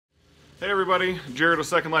Hey everybody, Jared with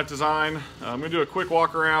Second Life Design. I'm going to do a quick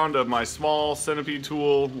walk around of my small Centipede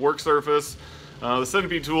Tool work surface. The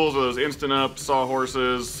Centipede tools are those instant up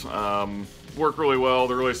sawhorses. Work really well,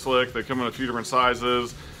 they're really slick, they come in a few different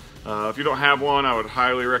sizes. If you don't have one, I would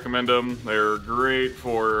highly recommend them. They're great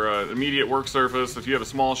for immediate work surface. If you have a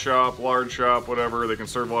small shop, large shop, whatever, they can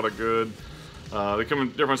serve a lot of good. They come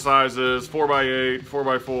in different sizes, 4x8,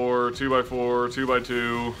 4x4, 2x4,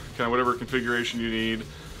 2x2, kind of whatever configuration you need.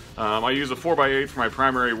 I use a 4x8 for my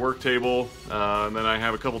primary work table, and then I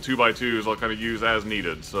have a couple 2x2s I'll kind of use as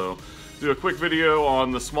needed. So do a quick video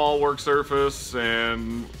on the small work surface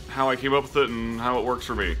and how I came up with it and how it works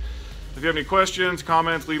for me. If you have any questions,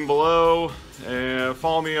 comments, leave them below, and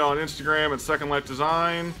follow me on Instagram at Second Life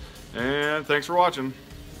Design, and thanks for watching.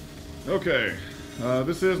 Okay,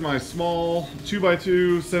 this is my small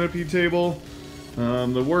 2x2 centipede table.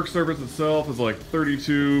 The work surface itself is like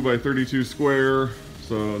 32 by 32 square.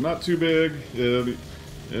 So not too big.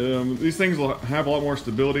 These things will have a lot more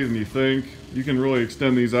stability than you think. You can really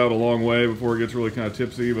extend these out a long way before it gets really kind of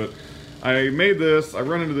tipsy, but I made this, I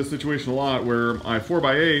run into this situation a lot where my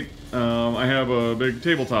 4x8, I have a big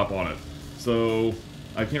tabletop on it. So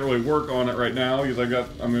I can't really work on it right now because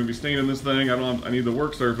I'm going to be staining this thing. I need the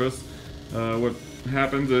work surface. What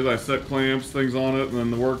happens is I set clamps, things on it,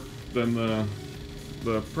 and then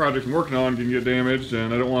the project I'm working on can get damaged,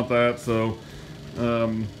 and I don't want that. So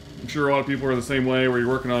I'm sure a lot of people are the same way, where you're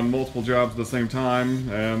working on multiple jobs at the same time,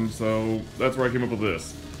 and so that's where I came up with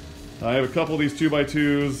this. I have a couple of these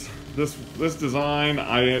 2x2s. This design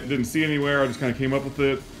I didn't see anywhere, I just kind of came up with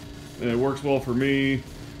it. It works well for me.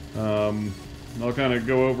 I'll kind of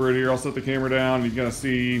go over it here, I'll set the camera down, and you kind of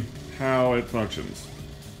see how it functions.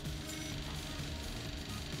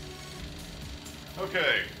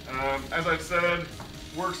 Okay, as I said,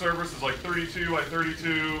 work surface is like 32 by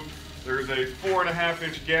 32. There's a 4.5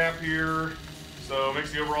 inch gap here, so it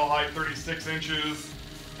makes the overall height 36 inches.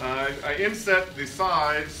 I inset the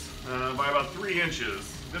sides by about 3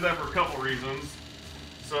 inches. Did that for a couple reasons.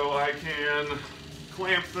 So I can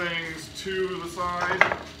clamp things to the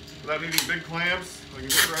side without needing big clamps. I can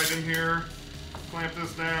get right in here, clamp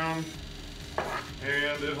this down,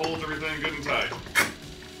 and it holds everything good and tight.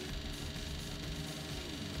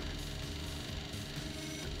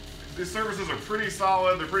 These surfaces are pretty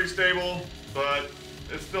solid, they're pretty stable, but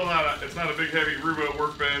it's still not a big heavy Rubo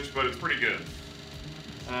workbench, but it's pretty good.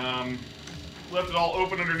 Left it all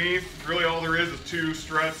open underneath. Really all there is two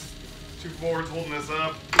struts, two boards holding this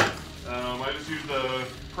up. I just used the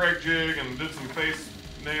Craig jig and did some face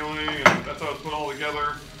nailing, and that's how it's put all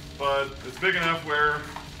together. But it's big enough where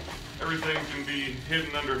everything can be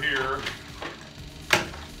hidden under here.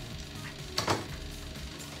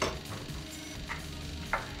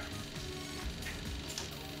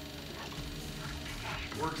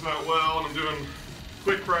 Works out well, and I'm doing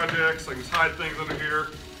quick projects. I can just hide things under here.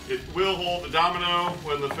 It will hold the domino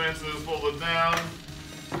when the fence is folded down.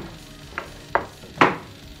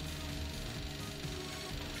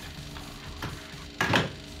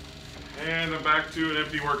 And I'm back to an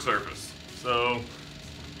empty work surface. So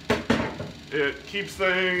it keeps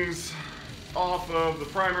things off of the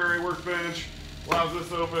primary workbench, allows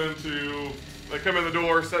this open to come in the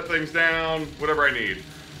door, set things down, whatever I need.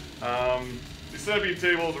 These Centipede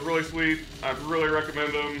tables are really sweet. I'd really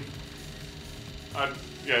recommend them.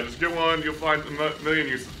 Yeah, just get one. You'll find a million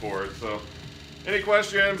uses for it. So, any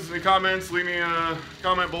questions, any comments, leave me a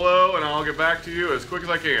comment below, and I'll get back to you as quick as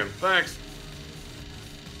I can. Thanks.